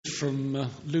from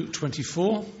Luke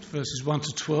 24, verses 1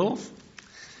 to 12,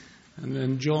 and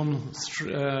then John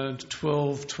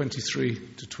 12, 23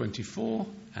 to 24,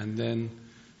 and then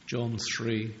John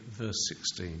 3, verse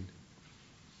 16.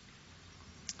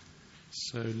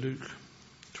 So Luke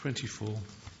 24,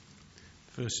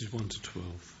 verses 1 to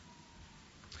 12.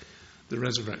 The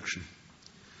resurrection.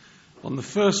 On the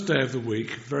first day of the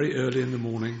week, very early in the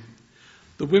morning,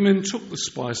 the women took the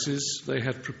spices they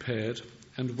had prepared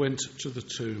and went to the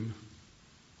tomb.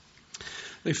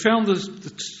 They found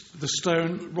the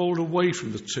stone rolled away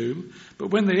from the tomb,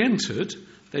 but when they entered,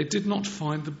 they did not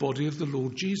find the body of the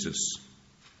Lord Jesus.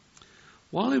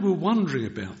 While they were wondering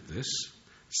about this,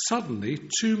 suddenly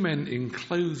 2 men in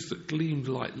clothes that gleamed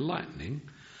like lightning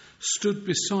stood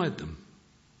beside them.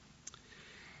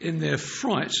 In their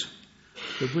fright,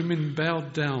 the women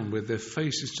bowed down with their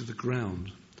faces to the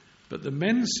ground. But the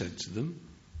men said to them,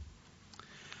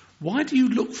 "Why do you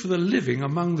look for the living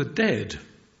among the dead?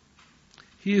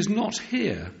 He is not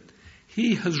here.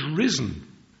 He has risen.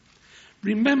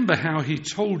 Remember how he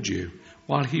told you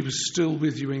while he was still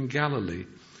with you in Galilee.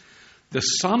 The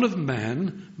Son of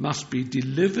Man must be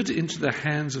delivered into the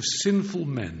hands of sinful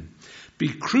men, be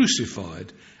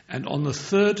crucified, and on the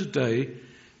third day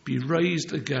be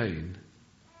raised again."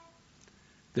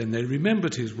 Then they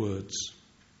remembered his words.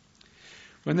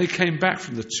 When they came back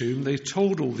from the tomb, they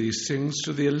told all these things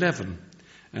to the 11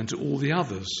 and to all the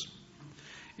others.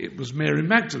 It was Mary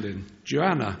Magdalene,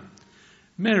 Joanna,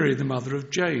 Mary the mother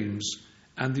of James,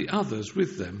 and the others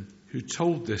with them who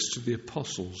told this to the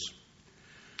apostles.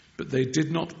 But they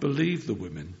did not believe the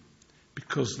women,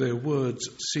 because their words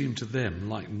seemed to them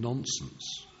like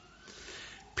nonsense.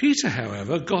 Peter,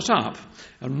 however, got up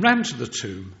and ran to the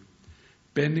tomb.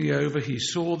 Bending over, he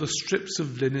saw the strips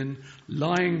of linen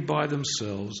lying by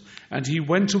themselves, and he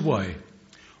went away,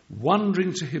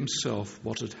 wondering to himself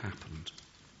what had happened.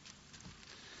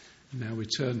 Now we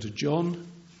turn to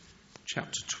John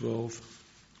chapter 12,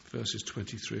 verses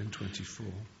 23 and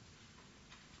 24.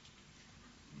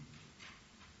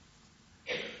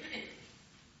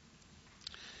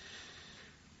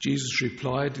 Jesus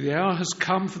replied, "The hour has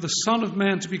come for the Son of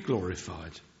Man to be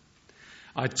glorified.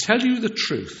 I tell you the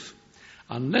truth.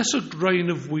 Unless a grain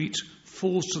of wheat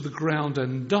falls to the ground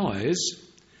and dies,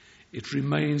 it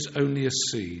remains only a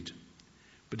seed.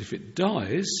 But if it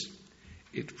dies,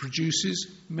 it produces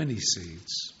many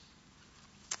seeds."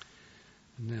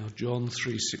 And now John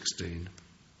 3:16.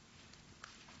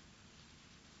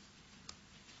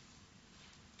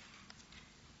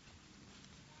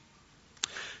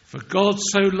 For God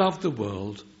so loved the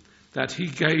world that he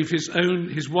gave his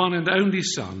one and only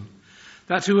Son,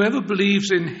 that whoever believes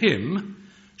in him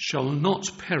shall not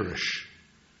perish,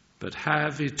 but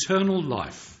have eternal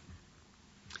life.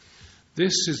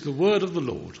 This is the word of the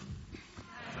Lord.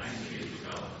 Thanks be to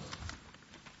God.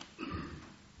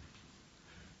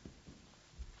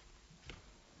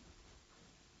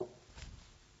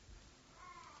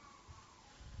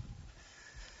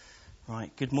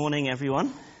 Right, good morning,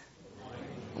 everyone.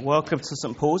 Welcome to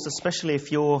St. Paul's, especially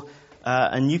if you're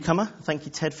a newcomer. Thank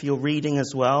you, Ted, for your reading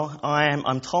as well.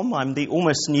 I'm Tom. I'm the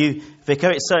almost new vicar.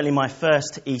 It's certainly my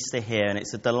first Easter here, and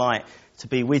it's a delight to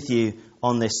be with you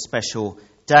on this special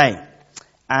day.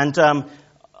 And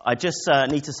I just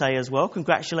need to say as well,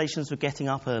 congratulations for getting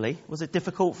up early. Was it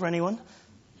difficult for anyone?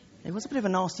 It was a bit of a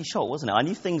nasty shock, wasn't it? I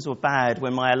knew things were bad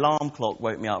when my alarm clock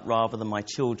woke me up rather than my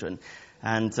children.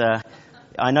 And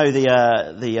I know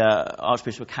the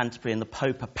Archbishop of Canterbury and the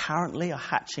Pope apparently are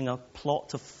hatching a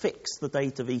plot to fix the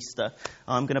date of Easter.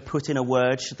 I'm going to put in a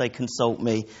word, should they consult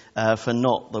me, for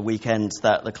not the weekends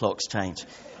that the clocks change.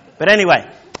 But anyway,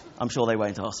 I'm sure they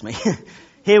won't ask me.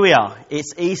 Here we are.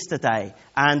 It's Easter Day.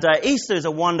 And Easter is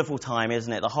a wonderful time,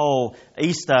 isn't it? The whole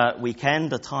Easter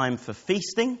weekend, a time for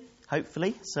feasting,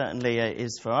 hopefully, certainly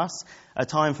is for us. A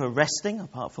time for resting,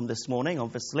 apart from this morning,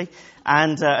 obviously.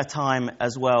 And a time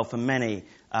as well for many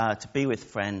to be with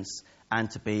friends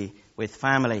and to be with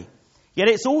family. Yet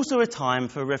it's also a time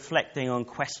for reflecting on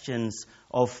questions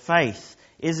of faith,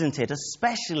 isn't it?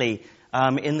 Especially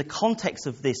in the context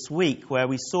of this week where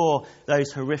we saw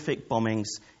those horrific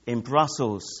bombings in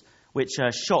Brussels, which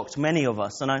shocked many of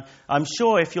us. And I'm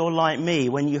sure if you're like me,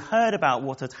 when you heard about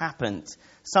what had happened,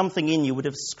 something in you would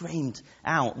have screamed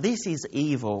out, "This is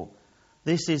evil.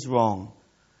 This is wrong.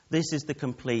 This is the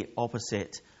complete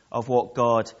opposite of what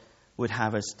God would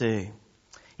have us do."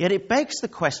 Yet it begs the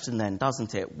question then,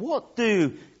 doesn't it? What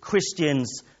do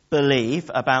Christians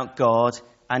believe about God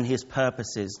and his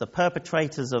purposes? The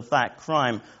perpetrators of that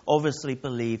crime obviously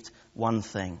believed one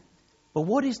thing. But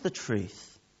what is the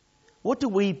truth? What do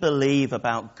we believe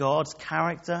about God's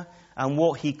character and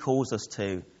what he calls us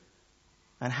to?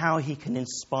 and how he can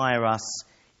inspire us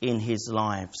in his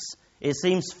lives. It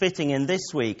seems fitting in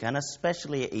this week, and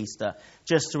especially at Easter,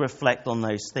 just to reflect on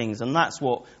those things. And that's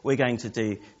what we're going to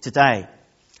do today.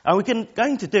 And we're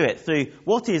going to do it through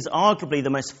what is arguably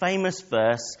the most famous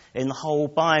verse in the whole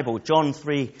Bible, John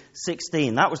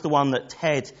 3:16. That was the one that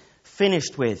Ted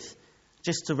finished with.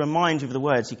 Just to remind you of the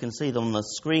words, you can see them on the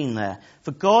screen there.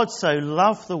 For God so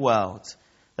loved the world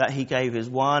that he gave his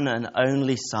one and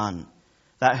only Son,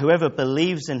 that whoever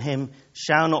believes in him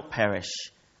shall not perish,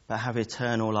 but have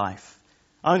eternal life.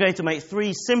 I'm going to make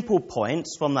 3 simple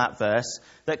points from that verse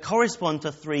that correspond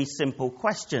to 3 simple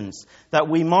questions that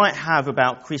we might have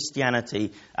about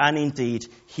Christianity and indeed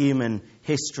human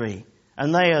history.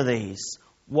 And they are these.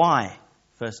 Why?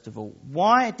 First of all,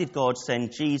 why did God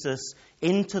send Jesus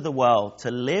into the world to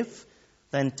live,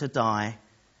 then to die,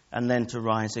 and then to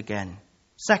rise again?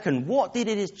 Second, what did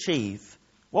it achieve?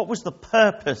 What was the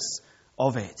purpose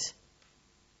of it?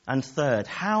 And third,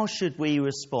 how should we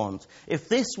respond? If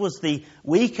this was the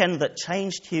weekend that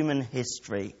changed human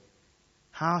history,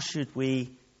 how should we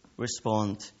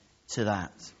respond to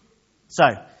that? So,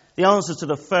 the answer to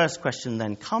the first question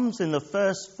then comes in the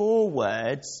first 4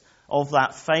 words of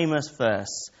that famous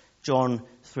verse, John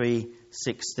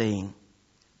 3:16.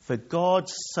 For God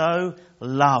so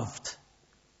loved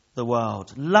the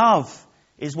world. Love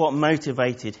is what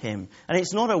motivated him. And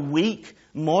it's not a weak,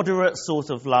 moderate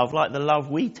sort of love like the love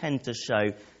we tend to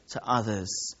show to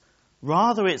others.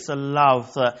 Rather, it's a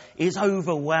love that is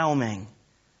overwhelming,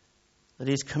 that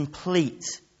is complete,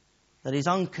 that is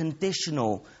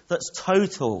unconditional, that's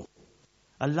total.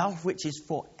 A love which is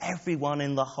for everyone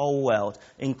in the whole world,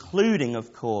 including,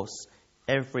 of course,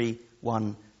 every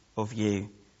one of you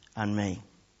and me.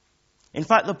 In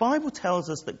fact, the Bible tells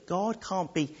us that God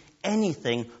can't be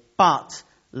anything but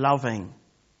loving.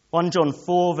 1 John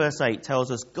 4 verse 8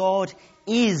 tells us God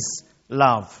is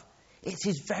love. It's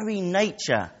his very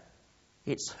nature.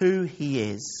 It's who he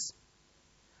is.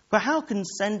 But how can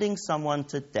sending someone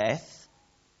to death,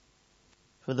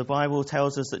 for the Bible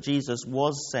tells us that Jesus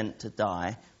was sent to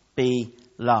die, be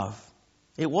love?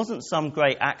 It wasn't some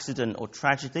great accident or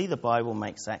tragedy. The Bible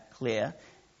makes that clear.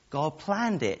 God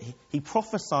planned it. He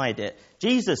prophesied it.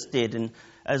 Jesus did and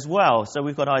as well. So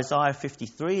we've got Isaiah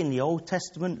 53 in the Old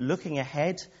Testament looking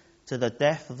ahead to the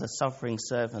death of the suffering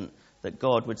servant that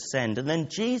God would send. And then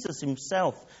Jesus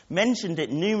himself mentioned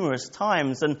it numerous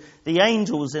times, and the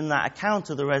angels in that account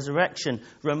of the resurrection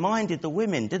reminded the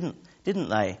women, didn't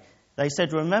they? They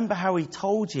said, remember how he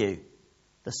told you,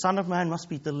 the Son of Man must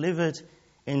be delivered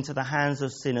into the hands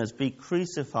of sinners, be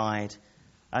crucified,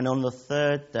 and on the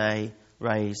 3rd day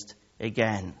raised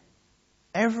again.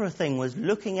 Everything was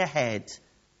looking ahead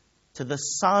to the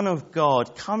Son of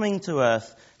God coming to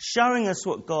earth, showing us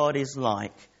what God is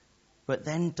like, but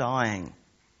then dying,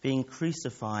 being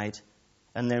crucified,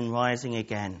 and then rising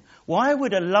again. Why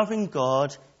would a loving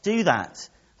God do that?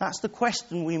 That's the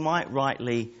question we might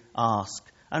rightly ask.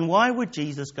 And why would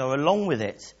Jesus go along with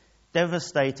it,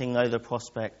 devastating though the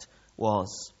prospect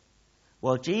was?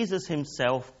 Well, Jesus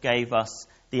himself gave us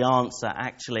the answer,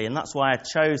 actually, and that's why I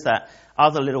chose that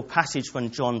other little passage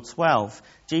from John 12.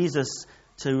 Jesus,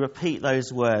 to repeat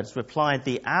those words, replied,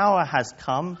 the hour has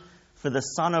come for the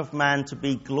Son of Man to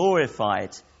be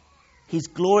glorified. His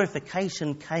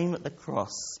glorification came at the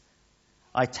cross.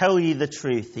 I tell you the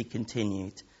truth, he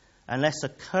continued, unless a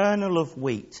kernel of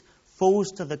wheat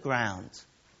falls to the ground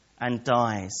and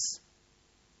dies,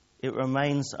 it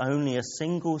remains only a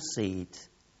single seed.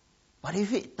 But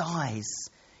if it dies,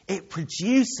 it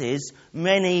produces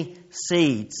many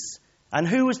seeds. And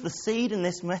who was the seed in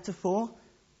this metaphor?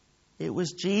 It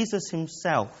was Jesus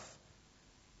himself.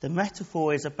 The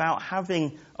metaphor is about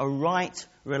having a right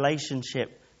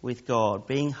relationship with God,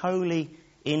 being holy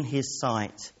in his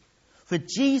sight. For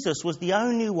Jesus was the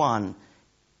only one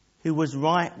who was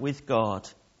right with God.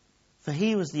 For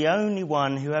he was the only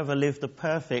one who ever lived a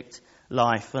perfect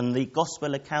life. And the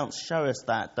gospel accounts show us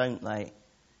that, don't they?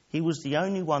 He was the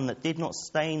only one that did not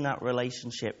stain that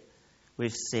relationship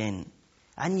with sin.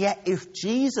 And yet, if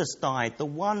Jesus died, the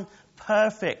one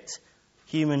perfect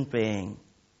human being,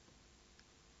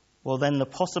 well, then the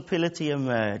possibility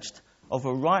emerged of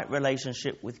a right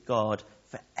relationship with God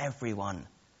for everyone,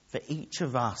 for each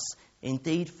of us,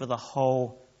 indeed for the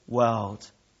whole world.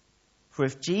 For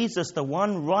if Jesus, the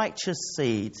one righteous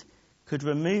seed, could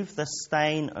remove the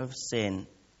stain of sin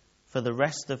for the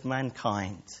rest of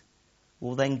mankind,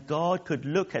 well, then God could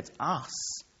look at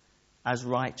us as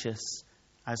righteous,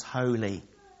 as holy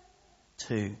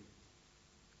too.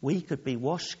 We could be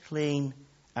washed clean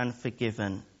and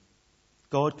forgiven.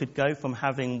 God could go from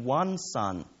having one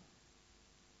son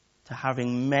to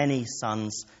having many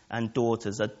sons and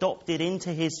daughters adopted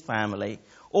into his family,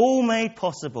 all made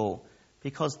possible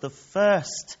because the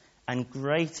first and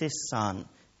greatest Son,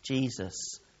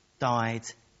 Jesus, died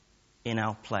in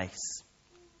our place.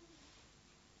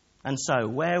 And so,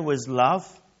 where was love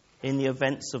in the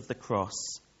events of the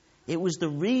cross? It was the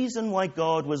reason why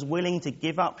God was willing to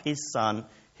give up his Son,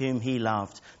 whom he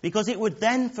loved, because it would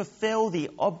then fulfill the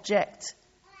object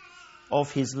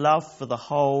of his love for the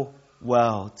whole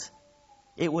world.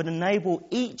 It would enable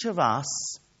each of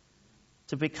us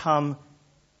to become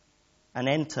and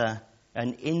enter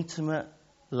an intimate,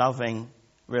 loving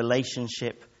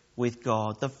relationship with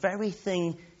God, the very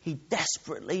thing he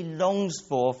desperately longs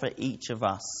for each of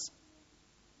us.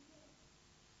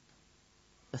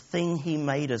 The thing he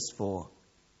made us for.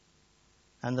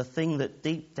 And the thing that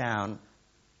deep down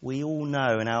we all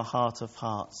know in our heart of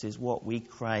hearts is what we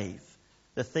crave.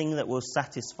 The thing that will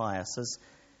satisfy us, as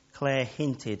Claire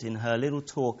hinted in her little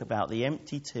talk about the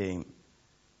empty tomb,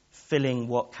 filling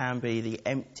what can be the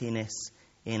emptiness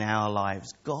in our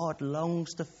lives. God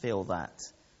longs to fill that.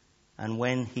 And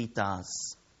when he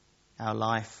does, our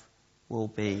life will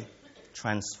be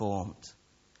transformed.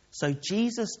 So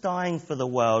Jesus dying for the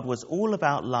world was all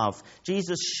about love.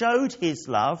 Jesus showed his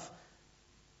love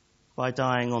by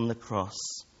dying on the cross.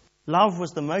 Love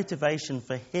was the motivation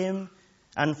for him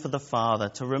and for the Father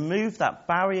to remove that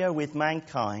barrier with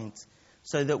mankind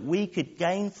so that we could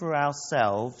gain for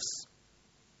ourselves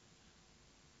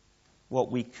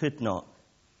what we could not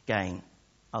gain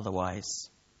otherwise.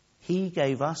 He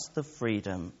gave us the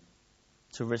freedom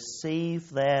to receive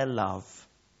their love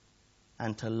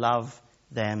and to love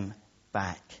them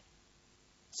back.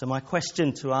 So my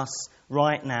question to us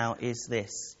right now is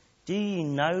this: do you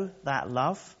know that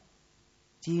love?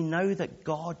 Do you know that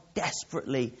God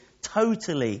desperately,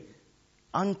 totally,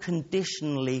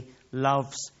 unconditionally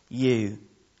loves you?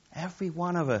 Every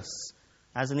one of us,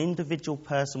 as an individual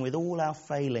person with all our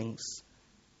failings,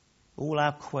 all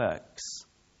our quirks.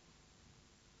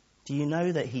 Do you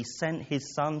know that he sent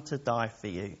his Son to die for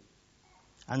you?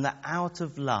 And that out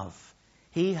of love,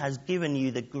 he has given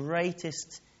you the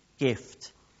greatest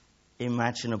gift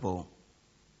imaginable.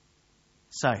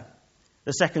 So,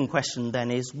 the second question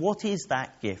then is, what is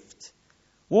that gift?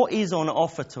 What is on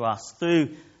offer to us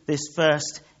through this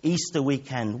first Easter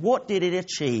weekend? What did it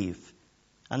achieve?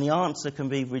 And the answer can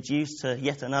be reduced to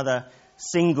yet another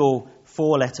single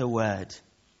four-letter word: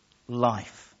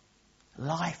 life.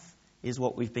 Life is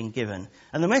what we've been given.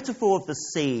 And the metaphor of the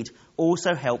seed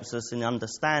also helps us in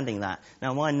understanding that.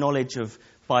 Now, my knowledge of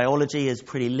biology is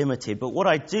pretty limited, but what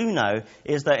I do know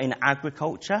is that in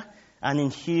agriculture and in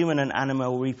human and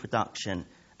animal reproduction,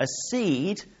 a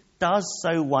seed does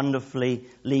so wonderfully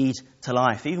lead to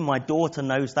life. Even my daughter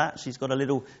knows that. She's got a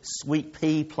little sweet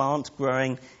pea plant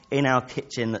growing in our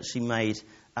kitchen that she made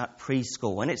at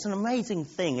preschool. And it's an amazing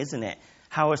thing, isn't it?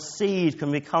 How a seed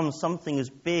can become something as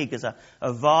big as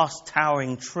a vast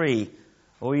towering tree,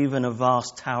 or even a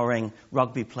vast towering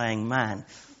rugby-playing man.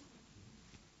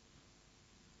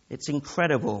 It's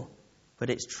incredible, but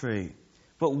it's true.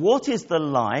 But what is the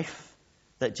life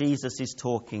that Jesus is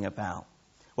talking about?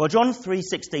 Well, John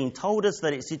 3:16 told us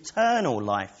that it's eternal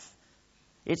life.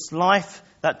 It's life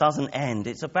that doesn't end.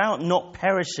 It's about not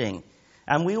perishing.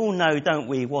 And we all know, don't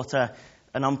we, what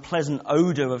an unpleasant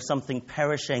odour of something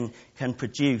perishing can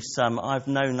produce. I've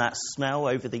known that smell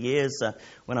over the years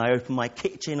when I open my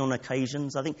kitchen on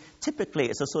occasions. I think typically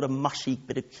it's a sort of mushy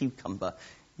bit of cucumber.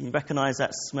 You recognise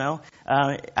that smell?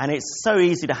 And it's so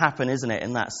easy to happen, isn't it,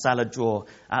 in that salad drawer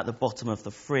at the bottom of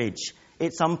the fridge.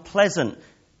 It's unpleasant.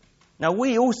 Now,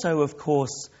 we also, of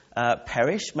course,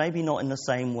 perish, maybe not in the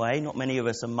same way. Not many of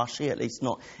us are mushy, at least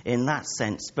not in that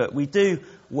sense. But we do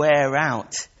wear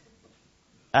out.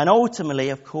 And ultimately,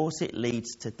 of course, it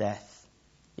leads to death,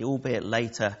 albeit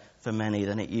later for many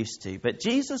than it used to. But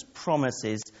Jesus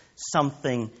promises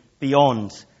something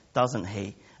beyond, doesn't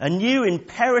he? A new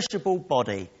imperishable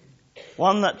body,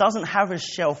 one that doesn't have a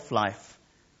shelf life,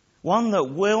 one that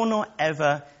will not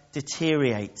ever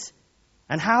deteriorate.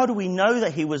 And how do we know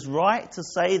that he was right to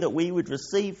say that we would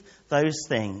receive those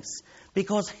things?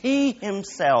 Because he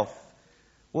himself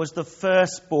was the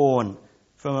firstborn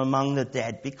from among the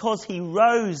dead, because he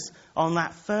rose on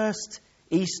that first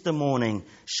Easter morning,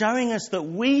 showing us that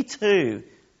we too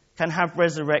can have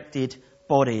resurrected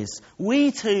bodies.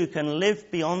 We too can live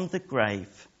beyond the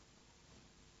grave.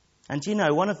 And you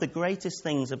know, one of the greatest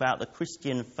things about the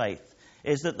Christian faith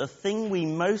is that the thing we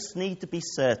most need to be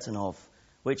certain of,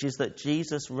 which is that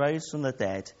Jesus rose from the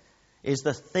dead, is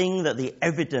the thing that the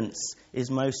evidence is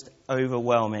most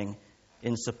overwhelming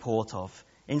in support of.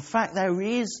 In fact, there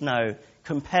is no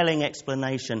compelling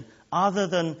explanation other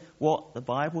than what the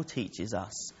Bible teaches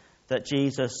us, that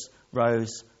Jesus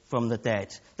rose from the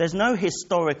dead. There's no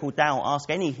historical doubt, ask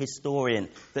any historian,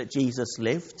 that Jesus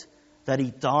lived, that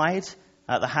he died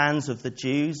at the hands of the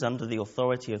Jews under the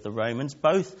authority of the Romans.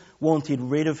 Both wanted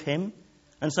rid of him,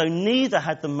 and so neither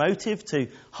had the motive to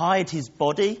hide his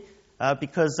body,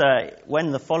 because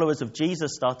when the followers of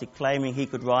Jesus started claiming he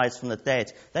could rise from the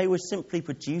dead, they would simply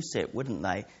produce it, wouldn't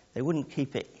they? They wouldn't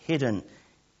keep it hidden.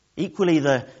 Equally,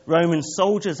 the Roman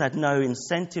soldiers had no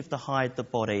incentive to hide the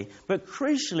body, but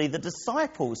crucially, the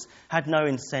disciples had no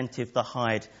incentive to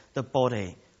hide the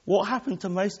body. What happened to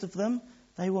most of them?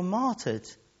 They were martyred.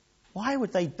 Why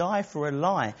would they die for a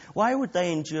lie? Why would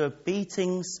they endure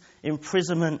beatings,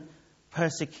 imprisonment,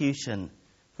 persecution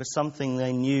for something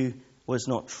they knew was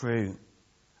not true?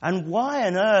 And why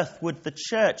on earth would the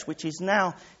church, which is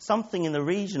now something in the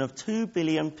region of 2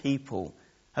 billion people,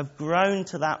 have grown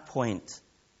to that point?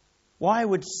 Why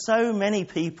would so many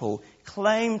people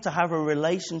claim to have a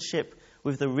relationship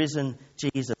with the risen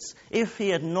Jesus if he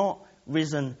had not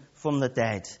risen from the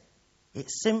dead? It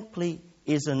simply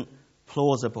isn't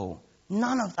plausible.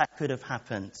 None of that could have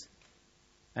happened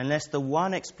unless the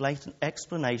one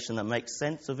explanation that makes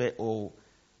sense of it all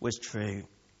was true.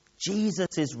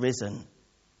 Jesus is risen.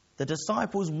 The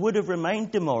disciples would have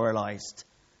remained demoralized.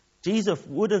 Jesus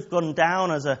would have gone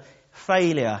down as a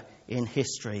failure in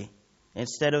history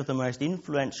instead of the most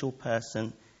influential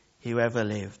person who ever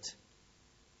lived.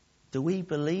 Do we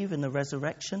believe in the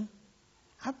resurrection?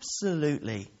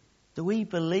 Absolutely. Do we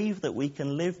believe that we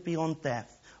can live beyond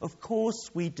death? Of course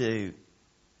we do.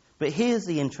 But here's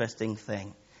the interesting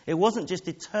thing. It wasn't just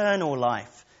eternal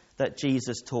life that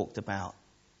Jesus talked about.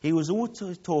 He was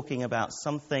also talking about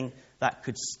something that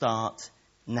could start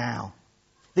now.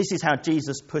 This is how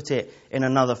Jesus put it in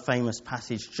another famous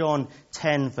passage, John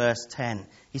 10, verse 10.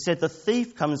 He said, "The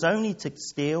thief comes only to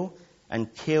steal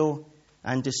and kill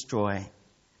and destroy.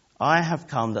 I have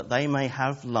come that they may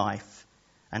have life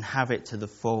and have it to the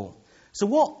full." So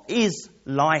what is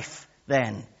life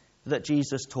then that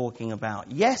Jesus is talking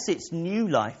about? Yes, it's new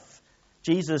life.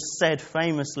 Jesus said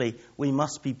famously, we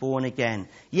must be born again.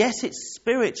 Yes, it's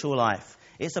spiritual life.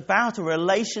 It's about a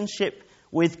relationship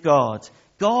with God.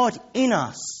 God in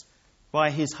us by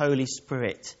his Holy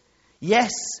Spirit.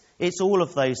 Yes, it's all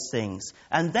of those things.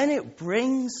 And then it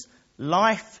brings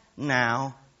life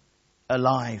now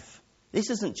alive. This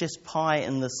isn't just pie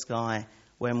in the sky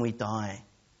when we die.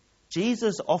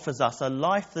 Jesus offers us a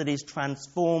life that is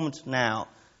transformed now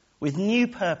with new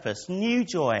purpose, new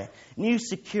joy, new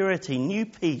security, new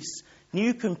peace,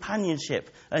 new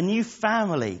companionship, a new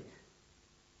family,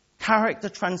 character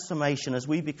transformation as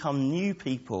we become new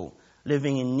people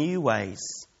living in new ways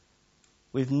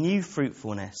with new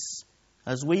fruitfulness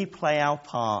as we play our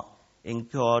part in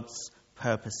God's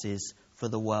purposes for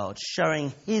the world,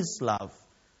 showing his love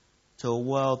to a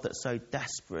world that so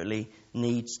desperately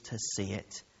needs to see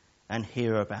it and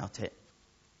hear about it.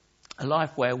 A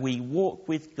life where we walk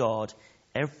with God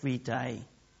every day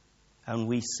and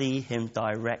we see him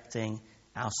directing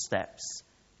our steps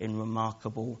in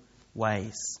remarkable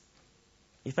ways.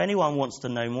 If anyone wants to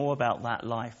know more about that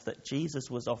life that Jesus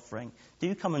was offering,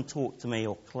 do come and talk to me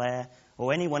or Claire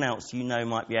or anyone else you know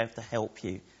might be able to help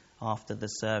you after the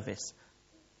service.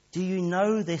 Do you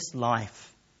know this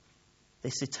life,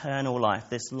 this eternal life,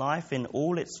 this life in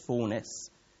all its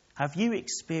fullness? Have you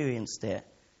experienced it?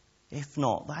 If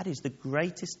not, that is the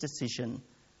greatest decision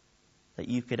that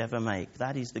you could ever make.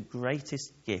 That is the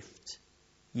greatest gift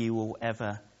you will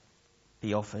ever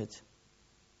be offered.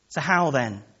 So how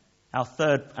then? Our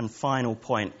third and final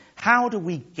point. How do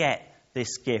we get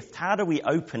this gift? How do we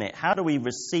open it? How do we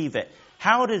receive it?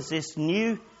 How does this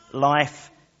new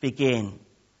life begin?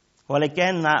 Well,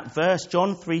 again, that verse,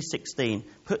 John 3:16,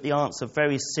 put the answer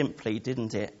very simply,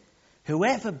 didn't it?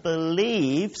 Whoever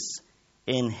believes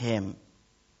in him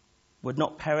would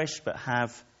not perish but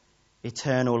have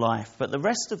eternal life. But the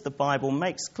rest of the Bible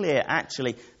makes clear,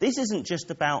 actually, this isn't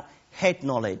just about head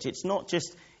knowledge. It's not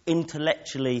just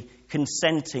intellectually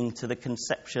consenting to the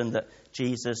conception that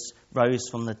Jesus rose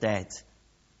from the dead.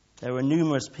 There are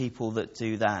numerous people that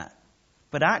do that.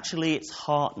 But actually, it's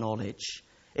heart knowledge.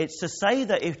 It's to say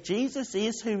that if Jesus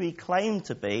is who he claimed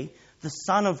to be, the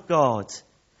Son of God,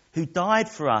 who died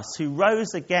for us, who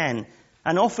rose again,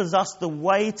 and offers us the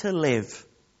way to live,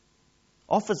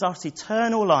 offers us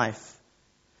eternal life,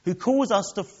 who calls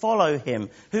us to follow him,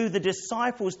 who the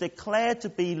disciples declared to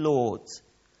be Lord,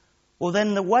 well,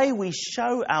 then the way we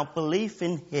show our belief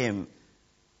in him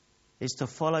is to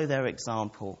follow their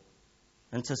example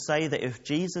and to say that if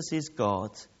Jesus is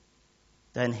God,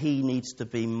 then he needs to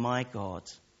be my God,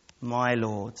 my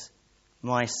Lord,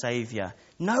 my Saviour.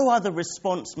 No other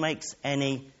response makes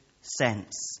any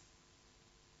sense.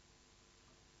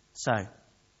 So,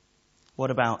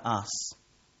 what about us?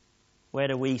 Where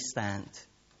do we stand?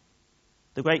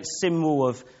 The great symbol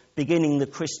of beginning the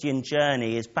Christian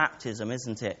journey is baptism,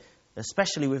 isn't it?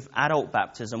 Especially with adult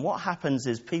baptism. What happens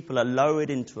is people are lowered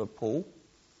into a pool,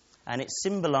 and it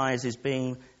symbolises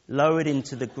being lowered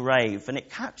into the grave. And it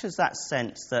captures that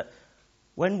sense that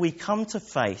when we come to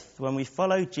faith, when we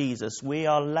follow Jesus, we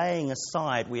are laying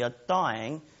aside, we are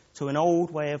dying to an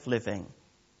old way of living,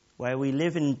 where we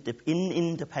live in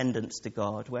independence to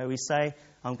God, where we say,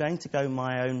 I'm going to go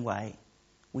my own way.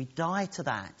 We die to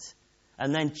that.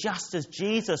 And then just as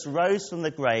Jesus rose from the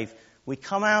grave, we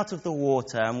come out of the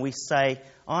water and we say,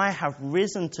 I have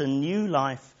risen to new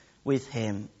life with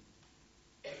him.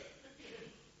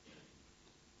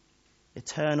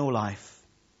 Eternal life.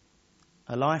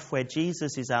 A life where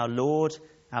Jesus is our Lord,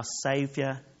 our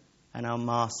Saviour, and our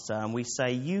Master. And we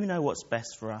say, you know what's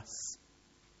best for us.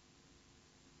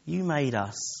 You made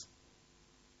us.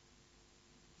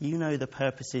 You know the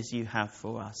purposes you have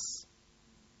for us.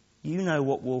 You know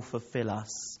what will fulfill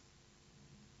us.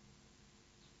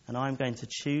 And I'm going to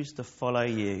choose to follow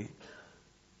you.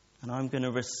 And I'm going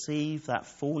to receive that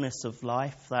fullness of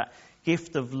life, that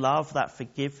gift of love, that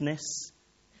forgiveness,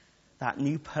 that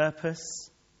new purpose,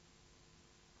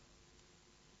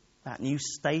 that new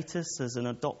status as an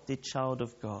adopted child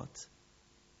of God.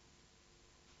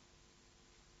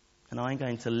 And I'm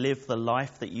going to live the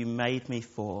life that you made me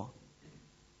for,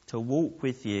 to walk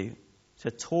with you, to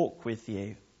talk with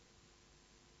you,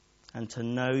 and to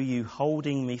know you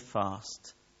holding me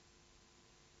fast,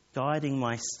 guiding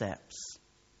my steps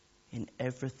in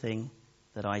everything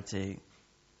that I do.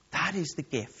 That is the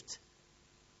gift.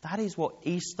 That is what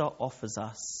Easter offers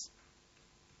us.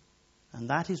 And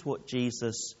that is what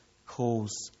Jesus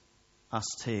calls us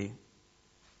to.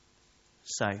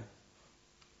 So,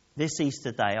 this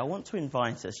Easter day, I want to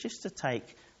invite us just to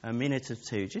take a minute or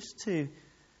two, just to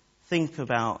think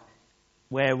about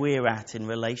where we're at in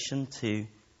relation to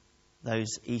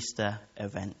those Easter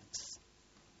events.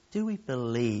 Do we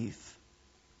believe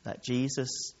that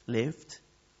Jesus lived,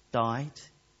 died,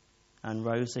 and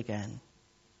rose again?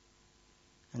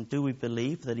 And do we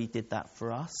believe that he did that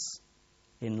for us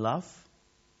in love,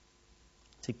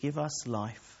 to give us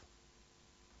life?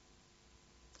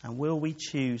 And will we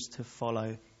choose to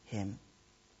follow him?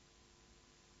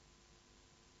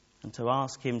 And to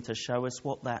ask him to show us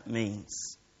what that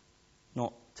means,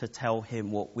 not to tell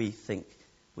him what we think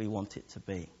we want it to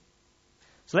be.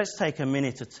 So let's take a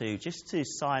minute or two just to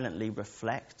silently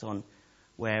reflect on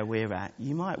where we're at.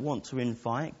 You might want to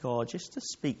invite God just to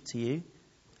speak to you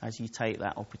as you take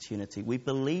that opportunity. We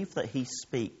believe that he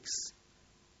speaks,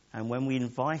 and when we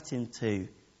invite him to,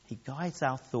 he guides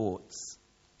our thoughts,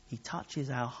 he touches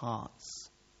our hearts,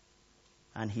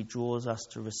 and he draws us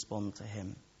to respond to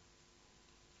him.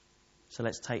 So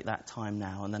let's take that time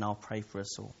now, and then I'll pray for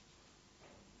us all.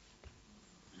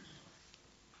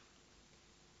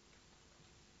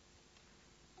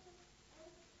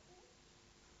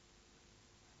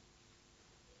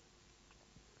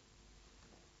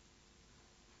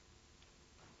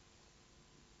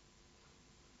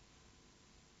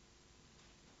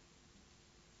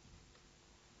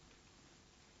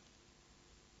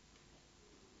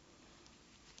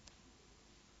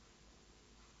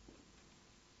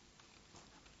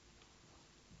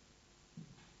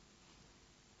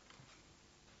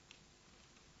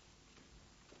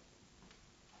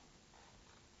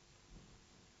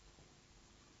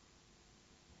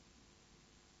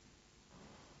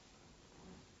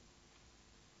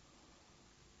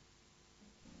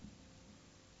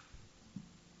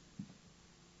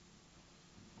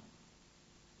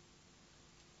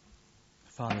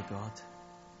 Father God,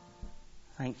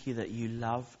 thank you that you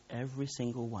love every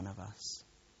single one of us.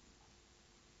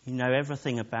 You know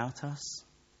everything about us.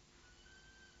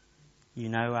 You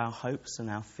know our hopes and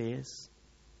our fears.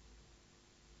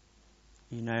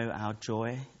 You know our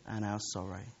joy and our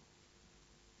sorrow.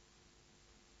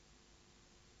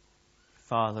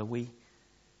 Father, we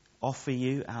offer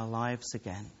you our lives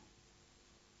again.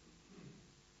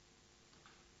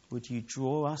 Would you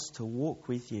draw us to walk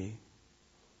with you,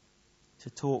 to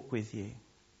talk with you,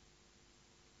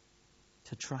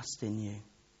 to trust in you,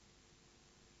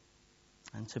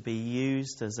 and to be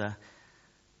used as a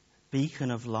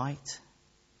beacon of light,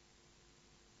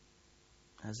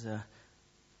 as a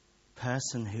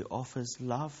person who offers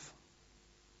love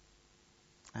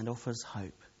and offers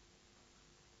hope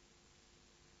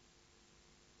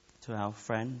to our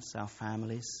friends, our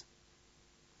families,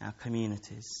 our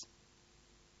communities.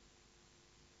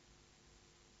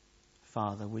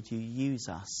 Father, would you use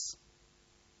us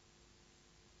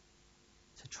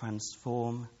to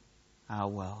transform our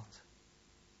world?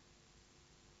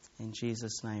 In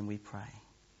Jesus' name we pray.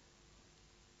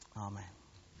 Amen.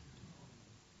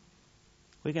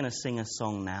 We're going to sing a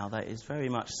song now that is very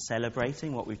much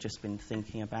celebrating what we've just been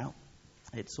thinking about.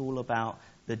 It's all about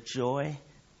the joy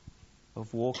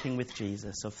of walking with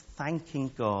Jesus, of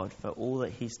thanking God for all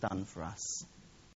that he's done for us.